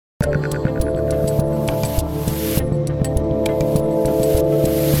All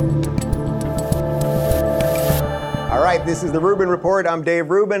right, this is the Rubin Report. I'm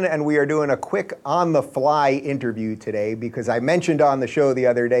Dave Rubin, and we are doing a quick on-the-fly interview today because I mentioned on the show the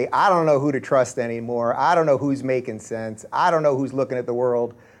other day, I don't know who to trust anymore. I don't know who's making sense. I don't know who's looking at the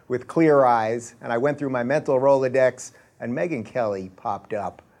world with clear eyes. And I went through my mental Rolodex, and Megyn Kelly popped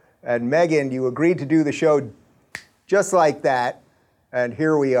up. And Megyn, you agreed to do the show just like that, and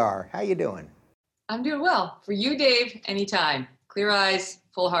here we are. How you doing? I'm doing well. For you, Dave, anytime. Clear eyes,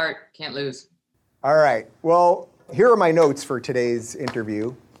 full heart, can't lose. All right. Well, here are my notes for today's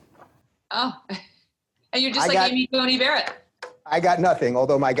interview. Oh, and you're just like Amy Coney Barrett. I got nothing,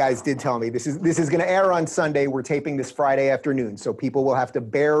 although my guys did tell me this is going to air on Sunday. We're taping this Friday afternoon, so people will have to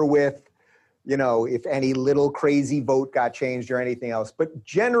bear with, if any little crazy vote got changed or anything else. But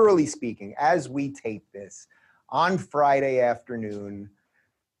generally speaking, as we tape this on Friday afternoon,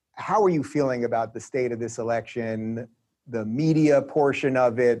 how are you feeling about the state of this election? The media portion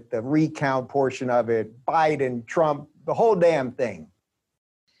of it, the recount portion of it, Biden, Trump, the whole damn thing.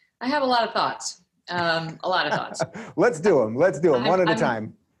 I have a lot of thoughts. Let's do them one at a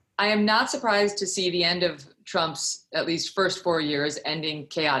time. I am not surprised to see the end of Trump's at least first 4 years ending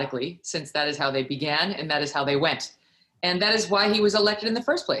chaotically, since that is how they began and that is how they went. And that is why he was elected in the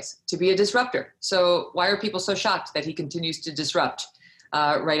first place, to be a disruptor. So why are people so shocked that he continues to disrupt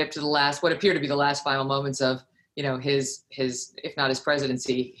right up to what appear to be the last final moments of his, if not his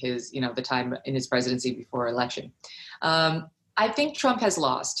presidency, the time in his presidency before election. I think Trump has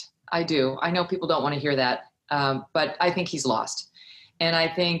lost. I do. I know people don't want to hear that, but I think he's lost. And I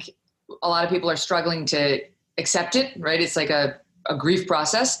think a lot of people are struggling to accept it, right? It's like a grief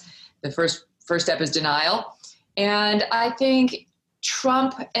process. The first step is denial. And I think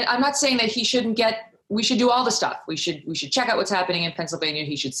Trump, and I'm not saying that we should do all the stuff. We should check out what's happening in Pennsylvania.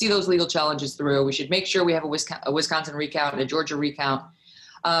 He should see those legal challenges through. We should make sure we have a Wisconsin recount and a Georgia recount.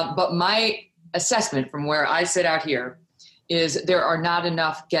 But my assessment from where I sit out here is there are not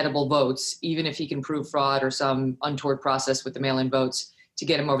enough gettable votes, even if he can prove fraud or some untoward process with the mail-in votes, to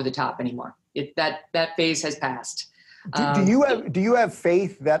get him over the top anymore. That phase has passed. Do you have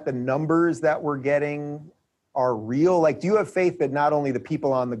faith that the numbers that we're getting are real? Like, do you have faith that not only the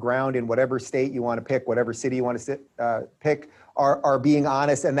people on the ground in whatever state you want to pick, whatever city you want to pick, are being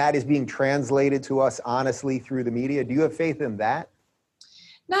honest, and that is being translated to us honestly through the media? Do you have faith in that?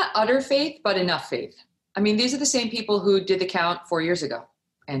 Not utter faith, but enough faith. I mean, these are the same people who did the count 4 years ago,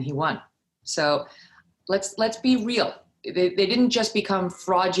 and he won. So let's be real. They didn't just become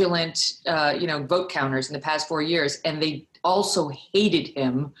fraudulent, vote counters in the past 4 years, and they also hated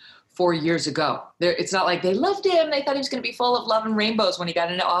him 4 years ago. It's not like they loved him. They thought he was going to be full of love and rainbows when he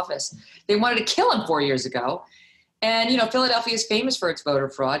got into office. They wanted to kill him 4 years ago. And, Philadelphia is famous for its voter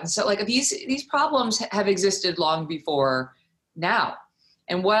fraud. And so these problems have existed long before now.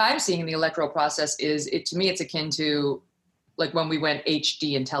 And what I'm seeing in the electoral process to me, it's akin to like when we went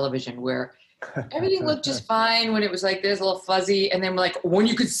HD in television, where everything looked just fine when it was like this, a little fuzzy. And then when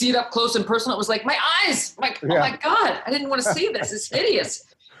you could see it up close and personal, it was like, my eyes, oh my God, I didn't want to see this. It's hideous.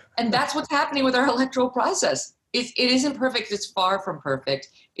 And that's what's happening with our electoral process. It isn't perfect. It's far from perfect.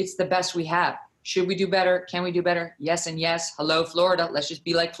 It's the best we have. Should we do better? Can we do better? Yes and yes. Hello, Florida. Let's just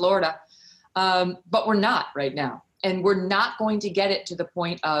be like Florida. But we're not right now. And we're not going to get it to the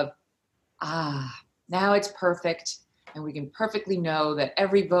point of, now it's perfect. And we can perfectly know that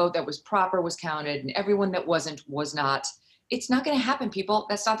every vote that was proper was counted and everyone that wasn't was not. It's not going to happen, people.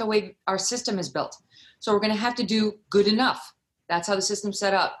 That's not the way our system is built. So we're going to have to do good enough. That's how the system's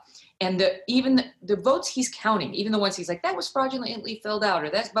set up. And even the votes he's counting, even the ones he's like, that was fraudulently filled out,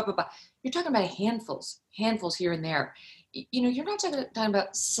 or that's blah, blah, blah. You're talking about handfuls here and there. You're not talking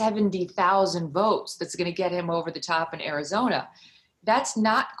about 70,000 votes that's going to get him over the top in Arizona. That's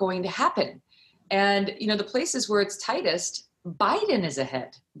not going to happen. And, the places where it's tightest, Biden is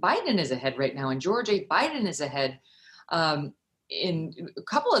ahead. Biden is ahead right now in Georgia. Biden is ahead in a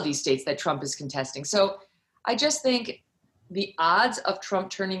couple of these states that Trump is contesting. So I just think the odds of Trump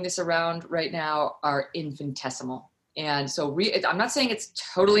turning this around right now are infinitesimal. And so I'm not saying it's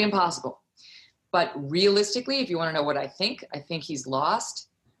totally impossible, but realistically, if you want to know what I think he's lost.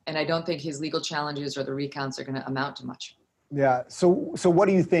 And I don't think his legal challenges or the recounts are going to amount to much. Yeah. So what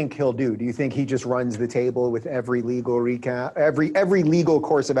do you think he'll do? Do you think he just runs the table with every legal recount, every legal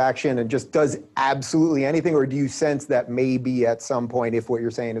course of action and just does absolutely anything? Or do you sense that maybe at some point, if what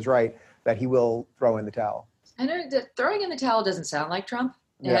you're saying is right, that he will throw in the towel? I know that throwing in the towel doesn't sound like Trump.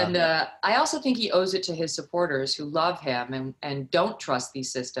 Yeah. And I also think he owes it to his supporters who love him and don't trust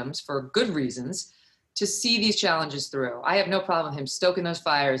these systems for good reasons to see these challenges through. I have no problem with him stoking those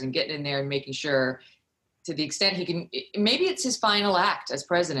fires and getting in there and making sure, to the extent he can, maybe it's his final act as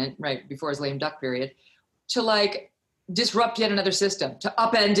president, right before his lame duck period, to like disrupt yet another system, to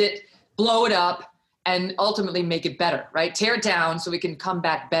upend it, blow it up, and ultimately make it better, right? Tear it down so we can come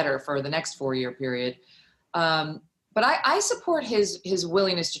back better for the next 4-year period. But I support his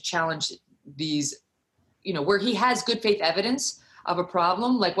willingness to challenge these, you know, where he has good faith evidence of a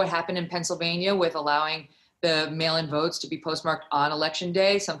problem, like what happened in Pennsylvania with allowing the mail-in votes to be postmarked on election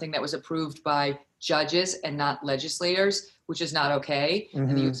day, something that was approved by judges and not legislators, which is not okay. Mm-hmm.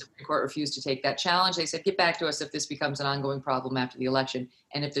 And the U.S. Supreme Court refused to take that challenge. They said, get back to us if this becomes an ongoing problem after the election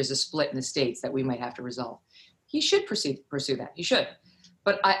and if there's a split in the states that we might have to resolve. He should pursue that. He should.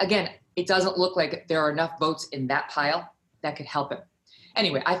 But again, it doesn't look like there are enough votes in that pile that could help him.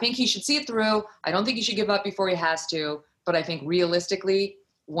 Anyway, I think he should see it through. I don't think he should give up before he has to. But I think realistically,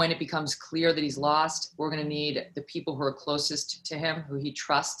 when it becomes clear that he's lost, we're going to need the people who are closest to him, who he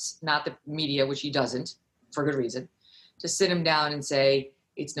trusts, not the media, which he doesn't, for good reason, to sit him down and say,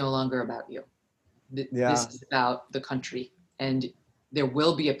 it's no longer about you. This is about the country. And there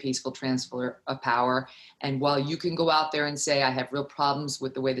will be a peaceful transfer of power. And while you can go out there and say, I have real problems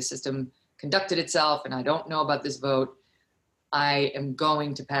with the way the system conducted itself, and I don't know about this vote, I am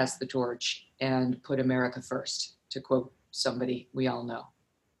going to pass the torch and put America first, to quote somebody we all know.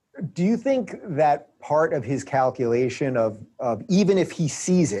 Do you think that part of his calculation of even if he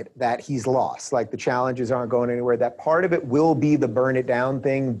sees it, that he's lost, like the challenges aren't going anywhere, that part of it will be the burn it down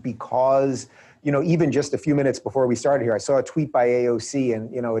thing? Because, you know, even just a few minutes before we started here, I saw a tweet by AOC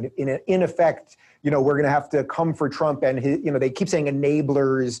and, you know, in effect, you know, we're going to have to come for Trump and his, you know, they keep saying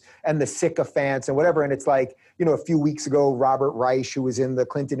enablers and the sycophants and whatever. And it's like, you know, a few weeks ago, Robert Reich, who was in the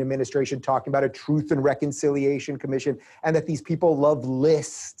Clinton administration, talking about a Truth and Reconciliation Commission and that these people love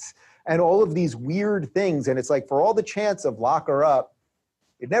lists and all of these weird things. And it's like, for all the chance of lock her up,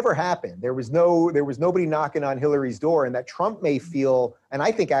 it never happened. There was nobody knocking on Hillary's door, and that Trump may feel, and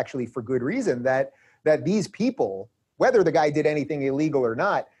I think actually for good reason, that these people, whether the guy did anything illegal or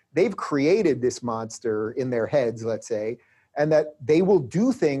not, they've created this monster in their heads, let's say, and that they will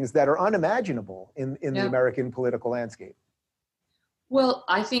do things that are unimaginable in the American political landscape. Well,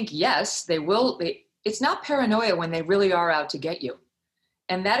 I think, yes, they will. It's not paranoia when they really are out to get you.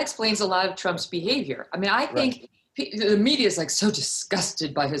 And that explains a lot of Trump's behavior. I mean, I think the media is like so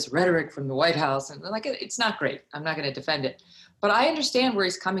disgusted by his rhetoric from the White House. And like, it's not great. I'm not going to defend it. But I understand where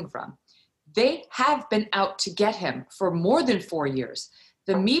he's coming from. They have been out to get him for more than 4 years.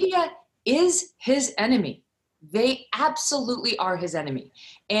 The media is his enemy. They absolutely are his enemy.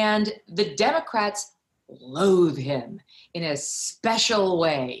 And the Democrats loathe him in a special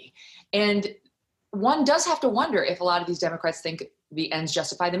way. And one does have to wonder if a lot of these Democrats think the ends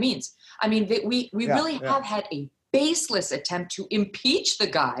justify the means. I mean, we really have had a baseless attempt to impeach the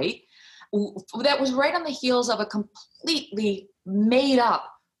guy that was right on the heels of a completely made up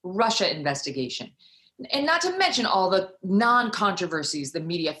Russia investigation. And not to mention all the non-controversies the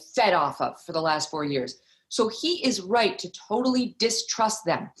media fed off of for the last 4 years. So he is right to totally distrust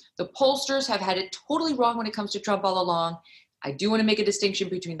them. The pollsters have had it totally wrong when it comes to Trump all along. I do want to make a distinction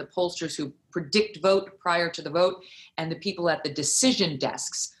between the pollsters who predict vote prior to the vote and the people at the decision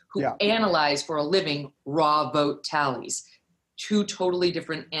desks who analyze for a living raw vote tallies. Two totally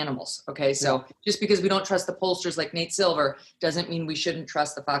different animals, okay? So just because we don't trust the pollsters like Nate Silver doesn't mean we shouldn't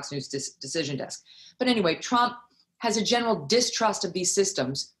trust the Fox News decision desk. But anyway, Trump has a general distrust of these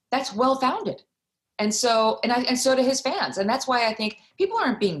systems that's well-founded. And so do his fans. And that's why I think people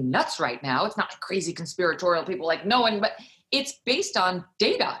aren't being nuts right now. It's not like crazy conspiratorial people like no one, but it's based on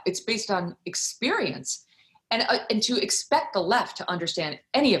data. It's based on experience. And to expect the left to understand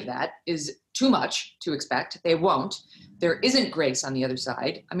any of that is too much to expect. They won't. There isn't grace on the other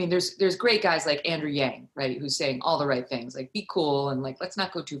side. I mean, there's great guys like Andrew Yang, right, who's saying all the right things, like be cool and like let's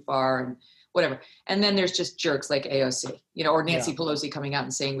not go too far and whatever. And then there's just jerks like AOC, you know, or Nancy Pelosi coming out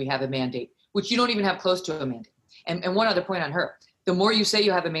and saying we have a mandate, which you don't even have close to a mandate. And one other point on her. The more you say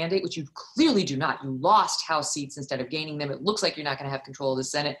you have a mandate, which you clearly do not, you lost House seats instead of gaining them. It looks like you're not going to have control of the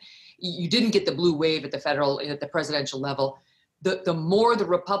Senate. You didn't get the blue wave at the presidential level. The more the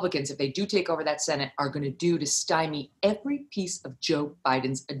Republicans, if they do take over that Senate, are going to do to stymie every piece of Joe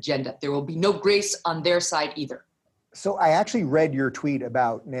Biden's agenda. There will be no grace on their side either. So I actually read your tweet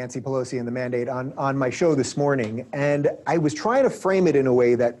about Nancy Pelosi and the mandate on my show this morning, and I was trying to frame it in a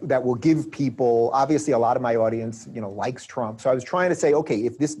way that will give people, obviously a lot of my audience, you know, likes Trump. So I was trying to say, okay,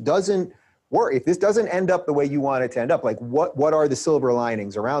 if this doesn't work, if this doesn't end up the way you want it to end up, like what are the silver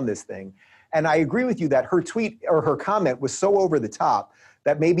linings around this thing? And I agree with you that her tweet or her comment was so over the top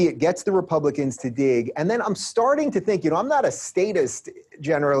that maybe it gets the Republicans to dig. And then I'm starting to think, I'm not a statist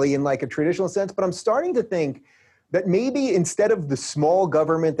generally in like a traditional sense, but I'm starting to think that maybe instead of the small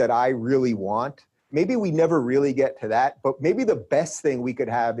government that I really want, maybe we never really get to that, but maybe the best thing we could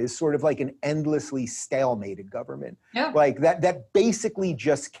have is sort of like an endlessly stalemated government. Yeah. Like that basically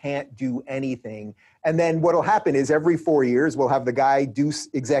just can't do anything. And then what'll happen is every 4 years, we'll have the guy do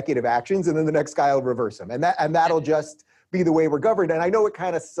executive actions and then the next guy will reverse them. And that'll just be the way we're governed. And I know it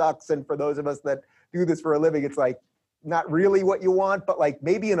kind of sucks. And for those of us that do this for a living, it's like not really what you want, but like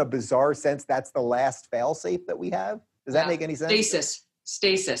maybe in a bizarre sense, that's the last fail-safe that we have. Does that make any sense?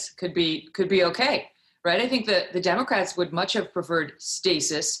 Stasis could be okay, right? I think that the Democrats would much have preferred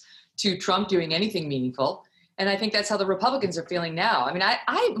stasis to Trump doing anything meaningful. And I think that's how the Republicans are feeling now. I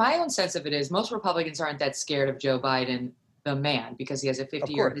mean, my own sense of it is most Republicans aren't that scared of Joe Biden, the man, because he has a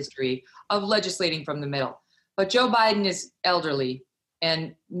 50-year history of legislating from the middle. But Joe Biden is elderly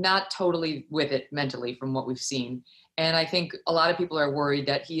and not totally with it mentally from what we've seen. And I think a lot of people are worried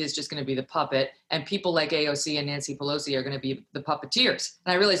that he is just going to be the puppet, and people like AOC and Nancy Pelosi are going to be the puppeteers.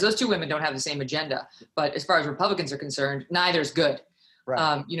 And I realize those two women don't have the same agenda, but as far as Republicans are concerned, neither's good.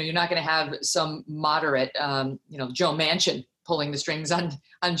 Right. You're not going to have some moderate, Joe Manchin pulling the strings on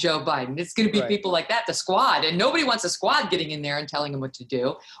Joe Biden. It's going to be people like that, the squad, and nobody wants a squad getting in there and telling him what to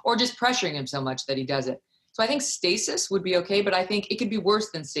do or just pressuring him so much that he does it. So I think stasis would be okay, but I think it could be worse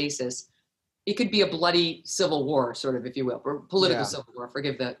than stasis. It could be a bloody civil war, sort of, if you will, or political civil war,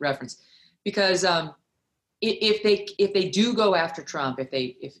 forgive the reference. Because if they do go after Trump, if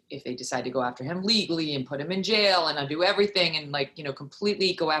they decide to go after him legally and put him in jail and undo everything and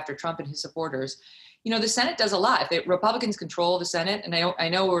completely go after Trump and his supporters, the Senate does a lot. If the Republicans control the Senate, and I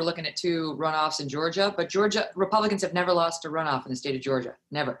know we're looking at 2 runoffs in Georgia, but Republicans have never lost a runoff in the state of Georgia,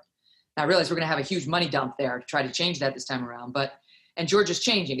 never. Now I realize we're going to have a huge money dump there to try to change that this time around, and Georgia's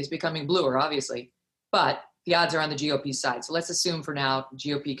changing. It's becoming bluer, obviously. But the odds are on the GOP side. So let's assume for now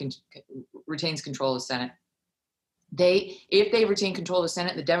GOP retains control of the Senate. If they retain control of the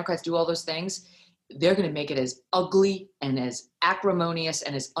Senate and the Democrats do all those things, they're going to make it as ugly and as acrimonious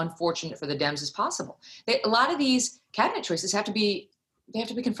and as unfortunate for the Dems as possible. A lot of these cabinet choices have to be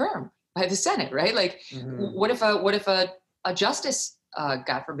confirmed by the Senate, right? Like, what if a justice,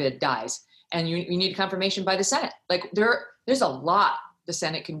 God forbid, dies? And you need confirmation by the Senate. Like there's a lot the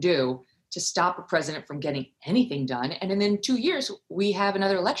Senate can do to stop a president from getting anything done. And in 2 years, we have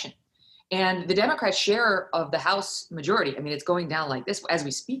another election. And the Democrats' share of the House majority, I mean, it's going down like this. As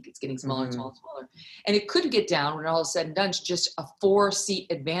we speak, it's getting smaller and smaller and smaller. And it could get down when all is said and done to just a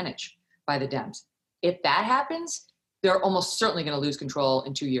 4-seat advantage by the Dems. If that happens, they're almost certainly going to lose control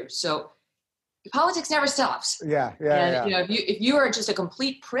in 2 years. So politics never stops. Yeah. If you are just a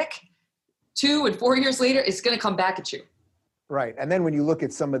complete prick, 2 and 4 years later, it's going to come back at you. Right. And then when you look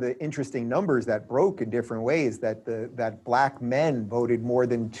at some of the interesting numbers that broke in different ways, that black men voted more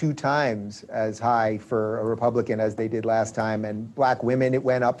than 2 times as high for a Republican as they did last time. And black women, it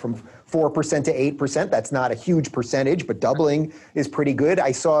went up from 4% to 8%. That's not a huge percentage, but doubling is pretty good.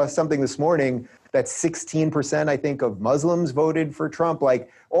 I saw something this morning that 16%, I think, of Muslims voted for Trump, like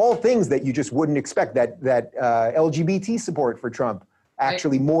all things that you just wouldn't expect, that LGBT support for Trump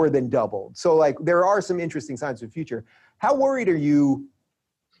actually more than doubled. So like there are some interesting signs for the future. How worried are you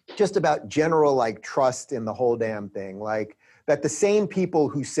just about general like trust in the whole damn thing? Like that the same people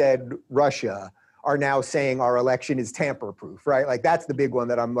who said Russia are now saying our election is tamper-proof, right? Like that's the big one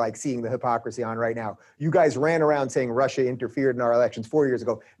that I'm like seeing the hypocrisy on right now. You guys ran around saying Russia interfered in our elections 4 years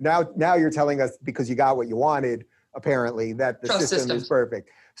ago. Now you're telling us because you got what you wanted, apparently, that the system is perfect.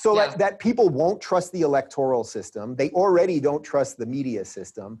 So like that people won't trust the electoral system. They already don't trust the media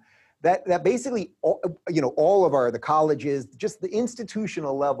system. That basically, all of the colleges, just the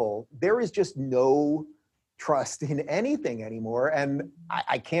institutional level, there is just no trust in anything anymore. And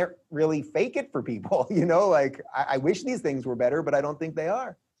I can't really fake it for people, I wish these things were better, but I don't think they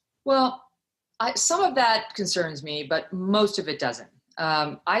are. Well, some of that concerns me, but most of it doesn't.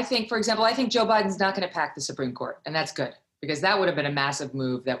 I think, for example, Joe Biden's not going to pack the Supreme Court, and that's good, because that would have been a massive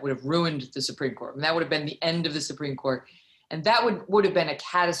move that would have ruined the Supreme Court, and that would have been the end of the Supreme Court. And that would have been a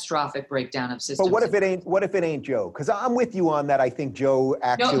catastrophic breakdown of systems. But what if it ain't Joe? Because I'm with you on that. I think Joe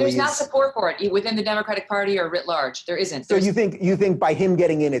actually there's not support for it within the Democratic Party or writ large. There isn't. So you think by him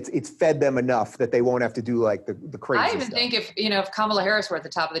getting in, it's fed them enough that they won't have to do like the crazy stuff? I even think if Kamala Harris were at the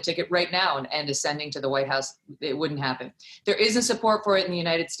top of the ticket right now and ascending to the White House, it wouldn't happen. There isn't support for it in the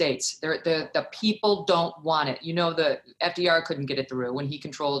United States. The people don't want it. The FDR couldn't get it through when he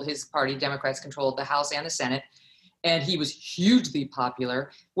controlled his party. Democrats controlled the House and the Senate. And he was hugely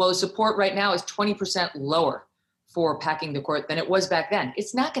popular. Well, the support right now is 20% lower for packing the court than it was back then.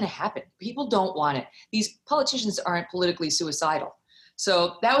 It's not going to happen. People don't want it. These politicians aren't politically suicidal.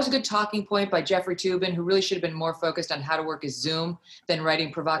 So that was a good talking point by Jeffrey Toobin, who really should have been more focused on how to work his Zoom than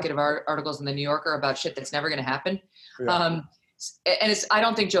writing provocative articles in the New Yorker about shit that's never going to happen. Yeah. I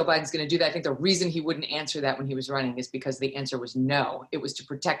don't think Joe Biden's going to do that. I think the reason he wouldn't answer that when he was running is because the answer was no. It was to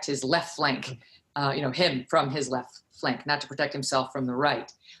protect his left flank, him from his left flank, not to protect himself from the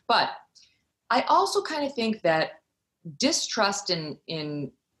right. But I also kind of think that distrust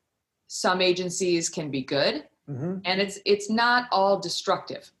in some agencies can be good, and it's not all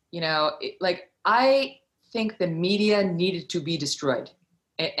destructive. I think the media needed to be destroyed.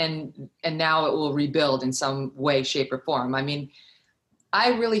 And now it will rebuild in some way, shape, or form. I mean,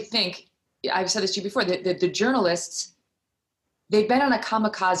 I really think, I've said this to you before, that the journalists, they've been on a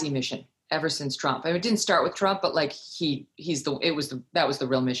kamikaze mission ever since Trump. I mean, it didn't start with Trump, but like that was the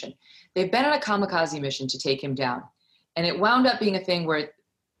real mission. They've been on a kamikaze mission to take him down. And it wound up being a thing where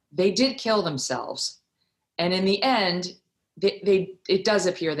they did kill themselves. And in the end, it does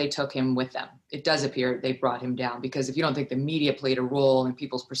appear they took him with them. It does appear they brought him down, because if you don't think the media played a role in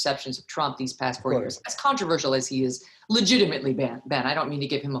people's perceptions of Trump these past 4 years, as controversial as he is legitimately been, I don't mean to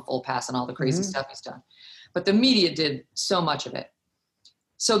give him a full pass on all the crazy stuff he's done, but the media did so much of it.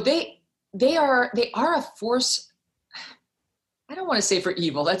 So they are a force. I don't want to say for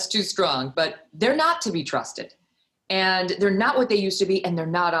evil, that's too strong, but they're not to be trusted, and they're not what they used to be, and they're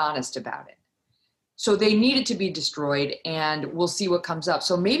not honest about it. So they needed to be destroyed, and we'll see what comes up.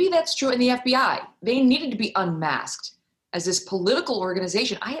 So maybe that's true in the FBI. They needed to be unmasked as this political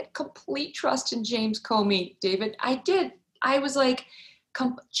organization. I had complete trust in James Comey, David. I did. I was like,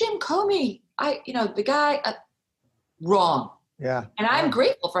 Jim Comey, the guy, wrong. Yeah. And I'm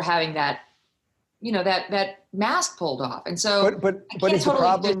grateful for having that, that mask pulled off. And so but it's a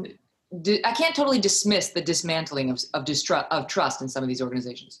problem. I can't totally dismiss the dismantling of trust in some of these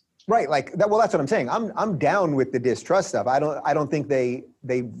organizations. Right, like that. Well, that's what I'm saying. I'm down with the distrust stuff. I don't think they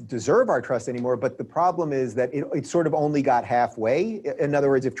deserve our trust anymore. But the problem is that it sort of only got halfway. In other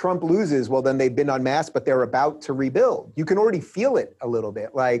words, if Trump loses, well, then they've been unmasked, but they're about to rebuild. You can already feel it a little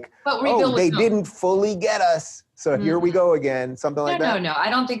bit, like, they didn't fully get us, so here we go again, something like that. No,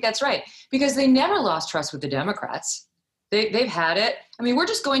 I don't think that's right, because they never lost trust with the Democrats. They've had it. I mean, we're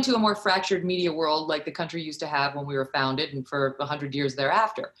just going to a more fractured media world like the country used to have when we were founded and for 100 years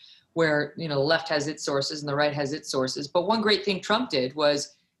thereafter, where, the left has its sources and the right has its sources. But one great thing Trump did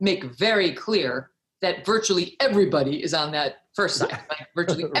was make very clear that virtually everybody is on that first side. Like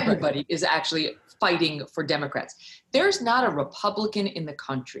virtually everybody is actually fighting for Democrats. There's not a Republican in the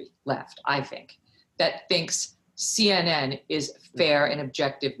country left, I think, that thinks CNN is fair and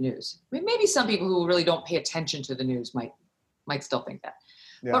objective news. I mean, maybe some people who really don't pay attention to the news might still think that.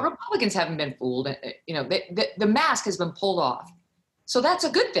 Yeah. But Republicans haven't been fooled. The mask has been pulled off. So that's a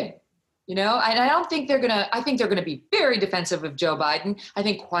good thing, and I don't think I think they're going to be very defensive of Joe Biden. I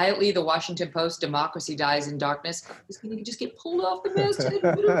think quietly the Washington Post, democracy dies in darkness, is going to just get pulled off the mask.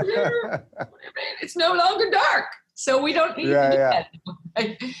 It's no longer dark. So we don't need to do that.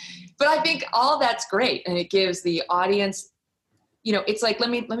 But I think all that's great. And it gives the audience, it's like, let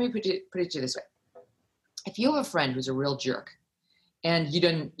me put it to you this way. If you have a friend who's a real jerk and you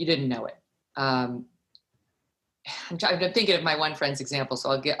didn't know it, I'm thinking of my one friend's example, so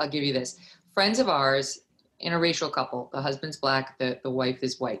I'll give you this. Friends of ours, interracial couple, the husband's black, the wife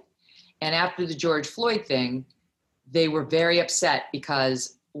is white. And after the George Floyd thing, they were very upset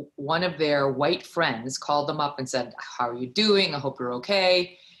because one of their white friends called them up and said, "How are you doing? I hope you're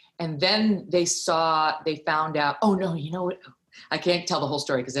okay." And then they found out, oh no, you know what? I can't tell the whole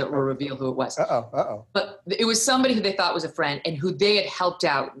story because it will reveal who it was. But it was somebody who they thought was a friend and who they had helped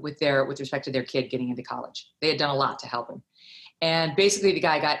out with respect to their kid getting into college. They had done a lot to help him. And basically the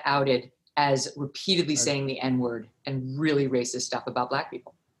guy got outed as repeatedly saying the N-word and really racist stuff about black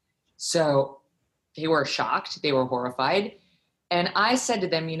people. So they were shocked. They were horrified. And I said to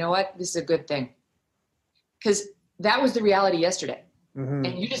them, you know what? This is a good thing. Because that was the reality yesterday. Mm-hmm.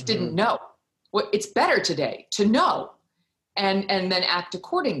 And you just didn't know. Well, it's better today to know. And then act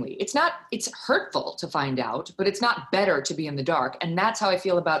accordingly. It's hurtful to find out, but it's not better to be in the dark. And that's how I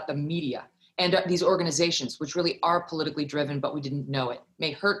feel about the media and these organizations, which really are politically driven, but we didn't know it. It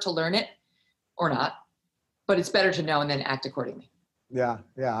may hurt to learn it or not, but it's better to know and then act accordingly. Yeah,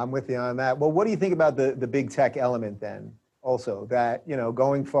 I'm with you on that. Well, what do you think about the big tech element then? Also, that,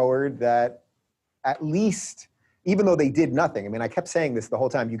 going forward, that at least, even though they did nothing, I mean, I kept saying this the whole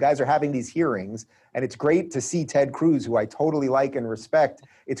time, you guys are having these hearings, and it's great to see Ted Cruz, who I totally like and respect.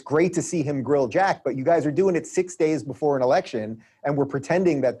 It's great to see him grill Jack, but you guys are doing it 6 days before an election, and we're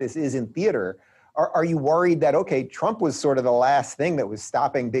pretending that this isn't theater. Are you worried that, okay, Trump was sort of the last thing that was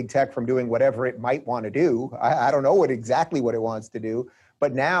stopping big tech from doing whatever it might want to do? I don't know exactly what it wants to do,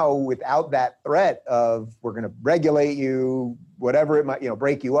 but now without that threat of we're going to regulate you, whatever it might,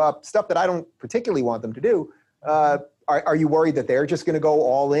 break you up, stuff that I don't particularly want them to do, are you worried that they're just going to go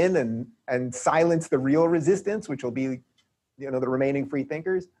all in and silence the real resistance, which will be, the remaining free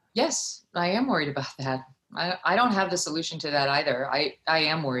thinkers? Yes, I am worried about that. I don't have the solution to that either. I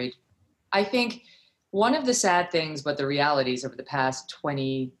am worried. I think one of the sad things, but the realities over the past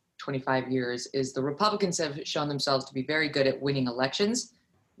 20, 25 years is the Republicans have shown themselves to be very good at winning elections.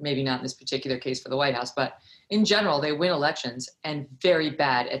 Maybe not in this particular case for the White House, but in general, they win elections and very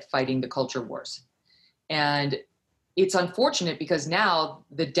bad at fighting the culture wars. And it's unfortunate because now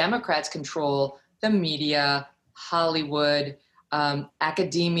the Democrats control the media, Hollywood,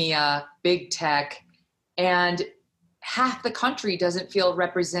 academia, big tech, and half the country doesn't feel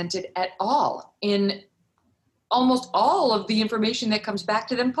represented at all in almost all of the information that comes back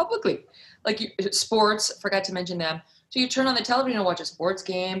to them publicly. Like sports, forgot to mention them. So you turn on the television and watch a sports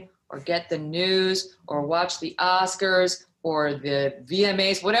game or get the news or watch the Oscars or the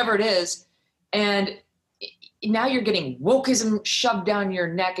VMAs, whatever it is. And now you're getting wokeism shoved down your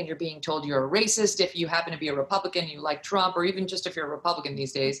neck and you're being told you're a racist if you happen to be a Republican, you like Trump, or even just if you're a Republican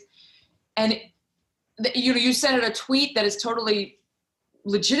these days. And you send out a tweet that is totally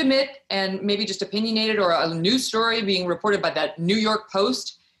legitimate and maybe just opinionated, or a news story being reported by that New York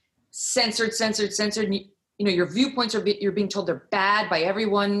Post, censored. And your viewpoints you're being told they're bad by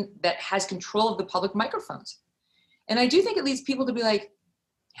everyone that has control of the public microphones. And I do think it leads people to be like,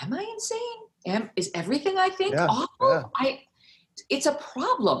 am I insane? Is everything I think awful? Yeah. It's a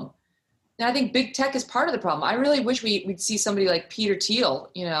problem. And I think big tech is part of the problem. I really wish we'd see somebody like Peter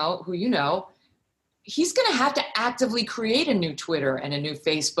Thiel, who he's going to have to actively create a new Twitter and a new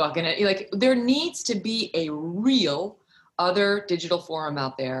Facebook. And there needs to be a real other digital forum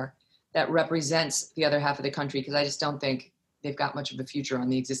out there that represents the other half of the country, because I just don't think they've got much of a future on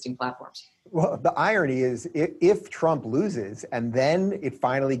the existing platforms. Well, the irony is if Trump loses and then it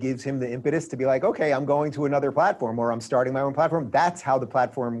finally gives him the impetus to be like, okay, I'm going to another platform or I'm starting my own platform, that's how the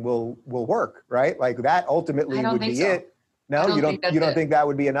platform will work, right? Like that ultimately would be it. No, you don't think that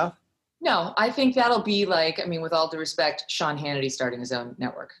would be enough? No, I think that'll be with all due respect, Sean Hannity starting his own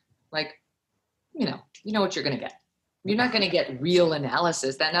network. You know what you're going to get. You're not going to get real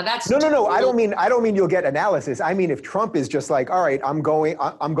analysis. No. I don't mean you'll get analysis. I mean, if Trump is just like, all right, I'm going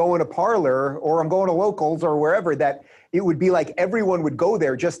to Parler or I'm going to Locals or wherever, that it would be like everyone would go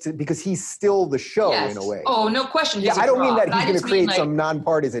there because he's still the show in a way. Oh, no question. Yeah, I don't mean that he's going to create some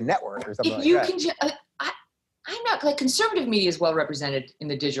nonpartisan network or something like that. I'm not conservative media is well represented in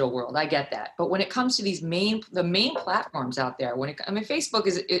the digital world. I get that. But when it comes to the main platforms out there, Facebook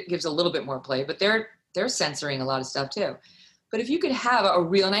it gives a little bit more play, but they're censoring a lot of stuff too. But if you could have a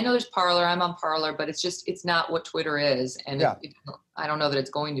real, and I know there's Parler, I'm on Parler, but it's not what Twitter is. And I don't know that it's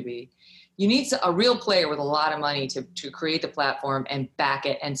going to be. You need a real player with a lot of money to create the platform and back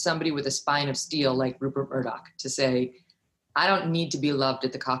it, and somebody with a spine of steel like Rupert Murdoch to say, I don't need to be loved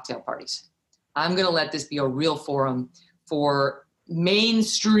at the cocktail parties. I'm going to let this be a real forum for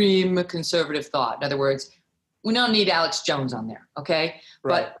mainstream conservative thought. In other words, we don't need Alex Jones on there, okay?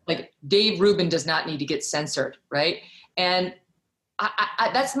 Right. But Dave Rubin does not need to get censored, right? And I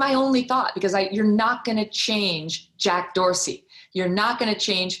that's my only thought, because you're not going to change Jack Dorsey. You're not going to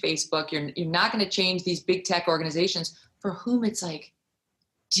change Facebook. You're not going to change these big tech organizations for whom it's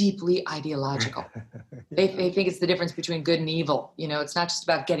deeply ideological. They think it's the difference between good and evil. It's not just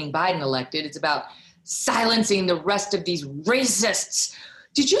about getting Biden elected. It's about silencing the rest of these racists.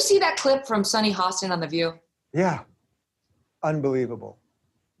 Did you see that clip from Sunny Hostin on The View? Yeah. Unbelievable.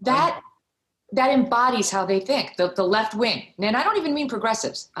 That embodies how they think, the left wing. And I don't even mean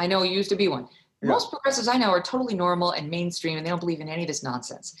progressives. I know you used to be one. Yeah. Most progressives I know are totally normal and mainstream, and they don't believe in any of this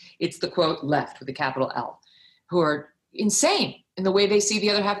nonsense. It's the, quote, left with a capital L, who are insane in the way they see the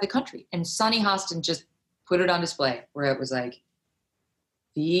other half of the country. And Sunny Hostin just put it on display, where it was like,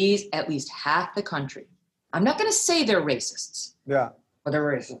 these, at least half the country, I'm not going to say they're racists. Yeah. Or they're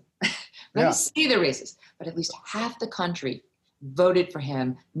racist. I'm not going to say they're racist, but at least half the country voted for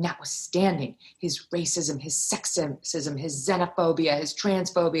him, notwithstanding his racism, his sexism, his xenophobia, his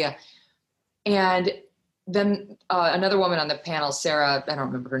transphobia. And then another woman on the panel, Sarah, I don't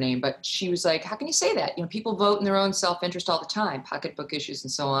remember her name, but she was like, how can you say that? People vote in their own self-interest all the time, pocketbook issues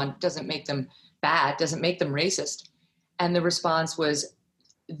and so on. Doesn't make them bad, doesn't make them racist. And the response was,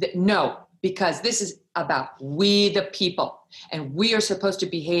 no, because this is about we the people, and we are supposed to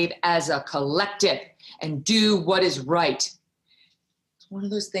behave as a collective and do what is right. one of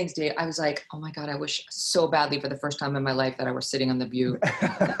those things, Dave. I was like, oh my God, I wish so badly for the first time in my life that I were sitting on the View.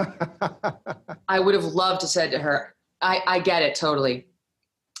 I would have loved to said to her, I get it totally.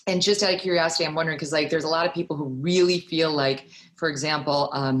 And just out of curiosity, I'm wondering, because like there's a lot of people who really feel like, for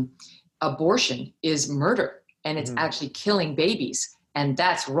example, abortion is murder and it's actually killing babies, and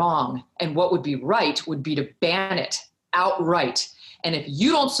that's wrong. And what would be right would be to ban it outright. And if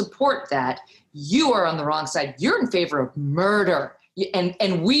you don't support that, you are on the wrong side. You're in favor of murder.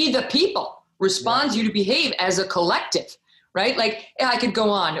 And we, the people, respond you to behave as a collective, right? Like I could go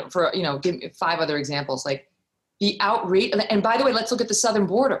on for, give me 5 other examples, like the outrage. And by the way, let's look at the southern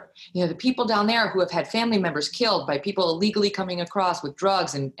border. The people down there who have had family members killed by people illegally coming across with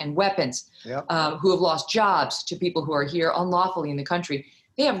drugs and weapons, who have lost jobs, to people who are here unlawfully in the country.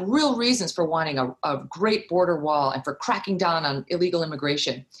 They have real reasons for wanting a great border wall and for cracking down on illegal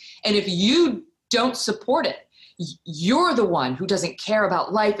immigration. And if you don't support it, you're the one who doesn't care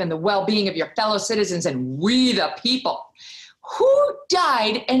about life and the well-being of your fellow citizens and we the people. Who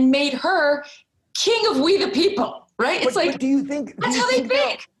died and made her king of we the people, right? It's like, do you think that's how they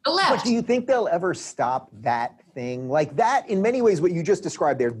think, the left. But do you think they'll ever stop that thing? Like that, in many ways, what you just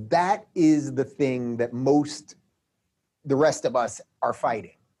described there, that is the thing that the rest of us are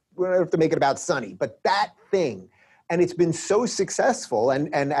fighting. We don't have to make it about Sonny, but that thing. And it's been so successful,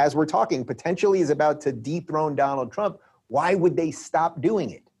 and as we're talking, potentially is about to dethrone Donald Trump. Why would they stop doing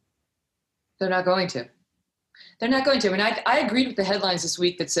it? They're not going to. They're not going to. I mean, I agreed with the headlines this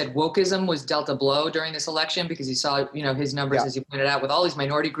week that said wokeism was dealt a blow during this election because you saw, his numbers, as you pointed out, with all these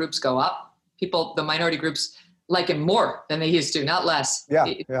minority groups go up. The minority groups like him more than they used to, not less.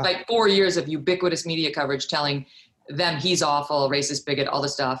 Like 4 years of ubiquitous media coverage telling them he's awful, racist, bigot, all the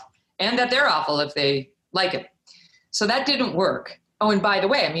stuff, and that they're awful if they like him. So that didn't work. Oh, and by the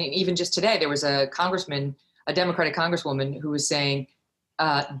way, I mean, even just today, there was a Democratic congresswoman who was saying,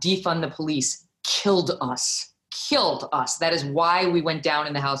 defund the police killed us. That is why we went down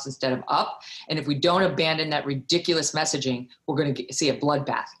in the House instead of up. And if we don't abandon that ridiculous messaging, we're going to see a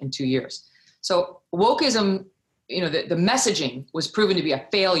bloodbath in 2 years. So wokeism, the messaging was proven to be a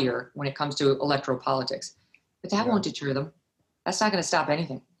failure when it comes to electoral politics. But that won't deter them. That's not going to stop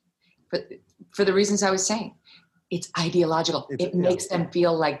anything. But for the reasons I was saying, it's ideological. It makes them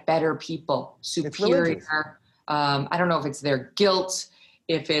feel like better people, superior. I don't know if it's their guilt,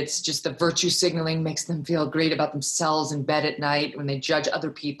 if it's just the virtue signaling makes them feel great about themselves in bed at night when they judge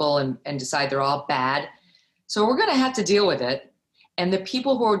other people and decide they're all bad. So we're going to have to deal with it. And the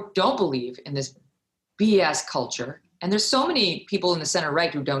people who don't believe in this BS culture, and there's so many people in the center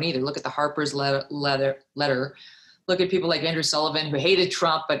right who don't either. Look at the Harper's letter. Look at people like Andrew Sullivan, who hated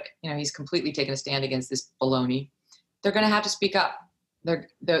Trump, but he's completely taken a stand against this baloney. They're going to have to speak up.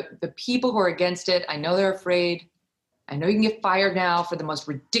 The people who are against it, I know they're afraid. I know you can get fired now for the most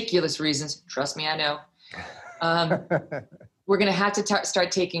ridiculous reasons. Trust me, I know. We're going to have to start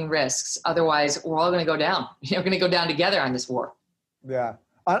taking risks. Otherwise, we're all going to go down. We're going to go down together on this war. Yeah.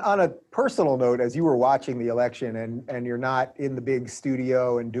 On a personal note, as you were watching the election and you're not in the big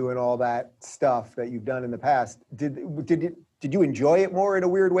studio and doing all that stuff that you've done in the past, did you enjoy it more in a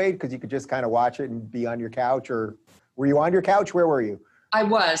weird way because you could just kind of watch it and be on your couch? Or were you on your couch? Where were you? I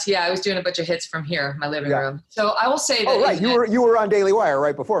was doing a bunch of hits from here, my living room. So I will say that. Oh, right. You were on Daily Wire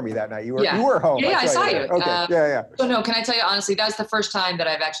right before me that night. You were home. Yeah, I saw you. Okay. So no, can I tell you honestly, that's the first time that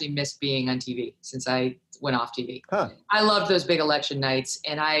I've actually missed being on TV since I went off TV. Huh. I loved those big election nights,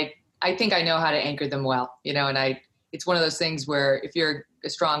 and I think I know how to anchor them well, and it's one of those things where if you're a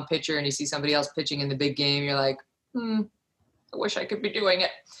strong pitcher and you see somebody else pitching in the big game, you're like, I wish I could be doing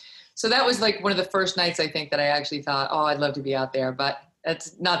it. So that was like one of the first nights I think that I actually thought, oh, I'd love to be out there, but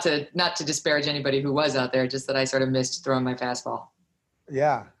that's not to disparage anybody who was out there, just that I sort of missed throwing my fastball.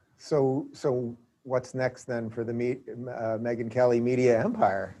 Yeah. So what's next then for the Megyn Kelly media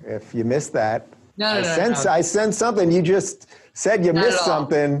empire? If you missed that, I sense something. You just said you missed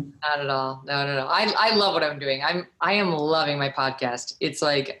something. Not at all. No. I love what I'm doing. I am loving my podcast. It's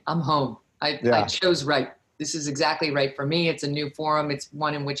like I'm home. I chose right. This is exactly right for me. It's a new forum. It's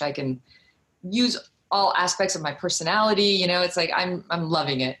one in which I can use all aspects of my personality. It's like I'm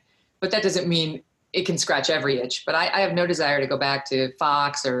loving it, but that doesn't mean it can scratch every itch. But I have no desire to go back to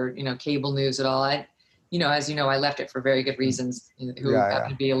Fox or cable news at all. As you know, I left it for very good reasons. Who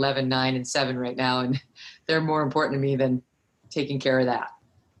happen to be 11, 9, and 7 right now, and they're more important to me than taking care of that.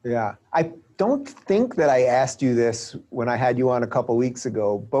 Yeah, I don't think that I asked you this when I had you on a couple weeks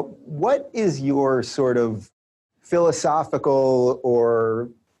ago, but what is your sort of philosophical or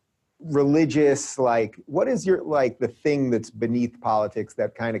religious, what is your, the thing that's beneath politics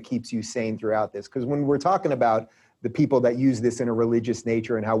that kind of keeps you sane throughout this? Because when we're talking about the people that use this in a religious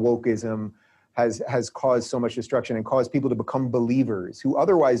nature, and how wokeism has caused so much destruction and caused people to become believers who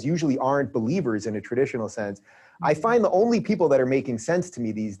otherwise usually aren't believers in a traditional sense. I find the only people that are making sense to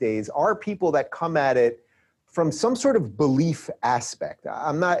me these days are people that come at it from some sort of belief aspect.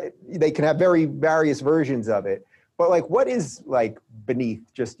 They can have various versions of it, but like, what is like beneath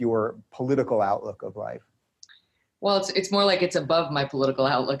just your political outlook of life? Well, it's more like it's above my political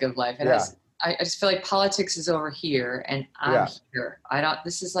outlook of life. I just feel like politics is over here and I'm here.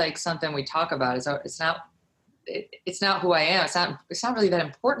 This is like something we talk about. It's not who I am. It's not really that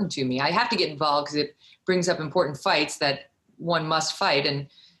important to me. I have to get involved because it brings up important fights that one must fight.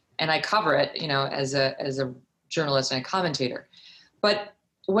 And I cover it, as a journalist and a commentator. But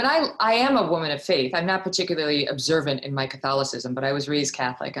when I am a woman of faith, I'm not particularly observant in my Catholicism, but I was raised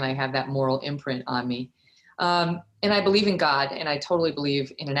Catholic and I have that moral imprint on me. And I believe in God, and I totally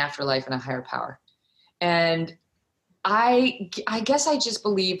believe in an afterlife and a higher power. And I guess I just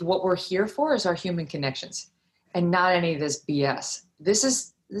believe what we're here for is our human connections and not any of this BS. This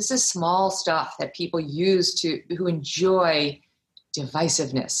is small stuff that people use who enjoy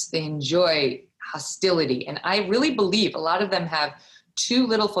divisiveness. They enjoy hostility. And I really believe a lot of them have too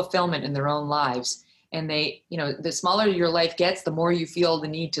little fulfillment in their own lives. And they, the smaller your life gets, the more you feel the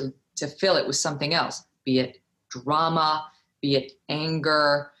need to fill it with something else, be it drama, be it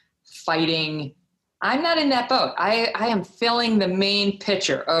anger, fighting. I'm not in that boat. I am filling the main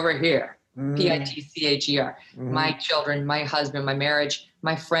picture over here. Pitcher. My children, my husband, my marriage,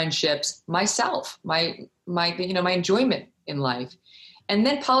 my friendships, myself, my enjoyment in life. And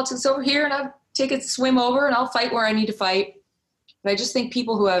then politics over here, and I'll take a swim over and I'll fight where I need to fight. But I just think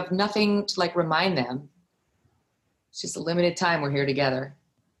people who have nothing to like remind them, it's just a limited time we're here together,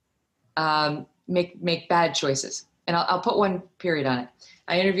 make bad choices. And I'll put one period on it.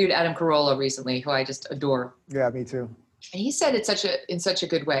 I interviewed Adam Carolla recently, who I just adore. Yeah, me too. And he said it in such a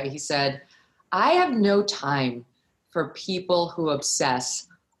good way. He said, I have no time for people who obsess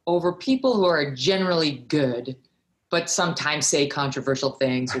over people who are generally good, but sometimes say controversial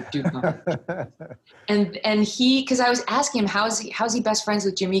things or do controversial. And he, because I was asking him, how's he best friends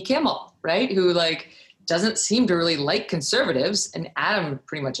with Jimmy Kimmel, right? Who like doesn't seem to really like conservatives, and Adam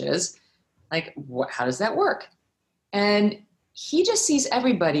pretty much is. Like, how does that work? And he just sees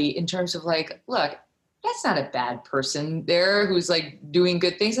everybody in terms of like, look, that's not a bad person there who's like doing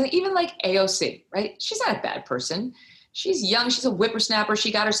good things. And even like AOC, right? She's not a bad person. She's young. She's a whippersnapper.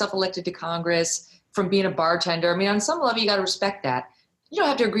 She got herself elected to Congress from being a bartender. I mean, on some level, you got to respect that. You don't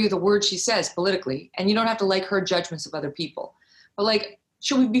have to agree with the words she says politically, and you don't have to like her judgments of other people. But like,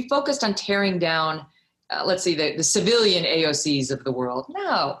 should we be focused on tearing down, let's say, the civilian AOCs of the world?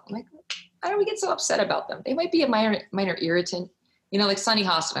 No. Like, why do we get so upset about them? They might be a minor irritant. Like Sunny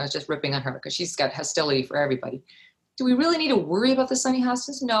Hostin, I was just ripping on her because she's got hostility for everybody. Do we really need to worry about the Sunny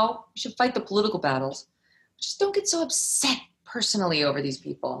Hostins? No. We should fight the political battles. Just don't get so upset personally over these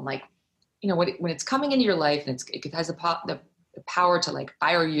people. And like, when it's coming into your life and it has the power to like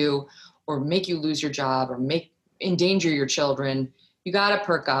fire you or make you lose your job or endanger your children, you got to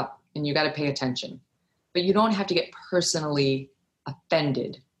perk up and you got to pay attention. But you don't have to get personally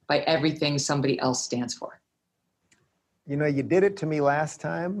offended by everything somebody else stands for. You did it to me last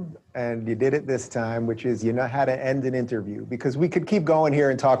time, and you did it this time, which is you know how to end an interview, because we could keep going here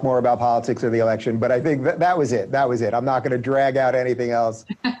and talk more about politics or the election, but I think that was it. That was it. I'm not going to drag out anything else.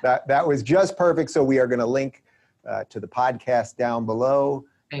 That was just perfect. So we are going to link to the podcast down below.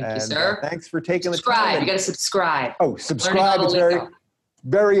 Thank you, sir. Thanks for taking the time. Subscribe. You got to subscribe. Oh, subscribe is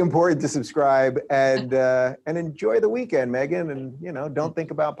very important to subscribe, and enjoy the weekend, Megyn. And don't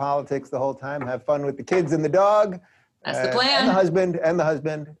think about politics the whole time. Have fun with the kids and the dog. That's the plan. And the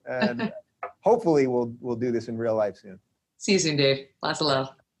husband. And hopefully we'll do this in real life soon. See you soon, Dave. Lots of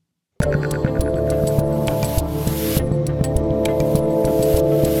love.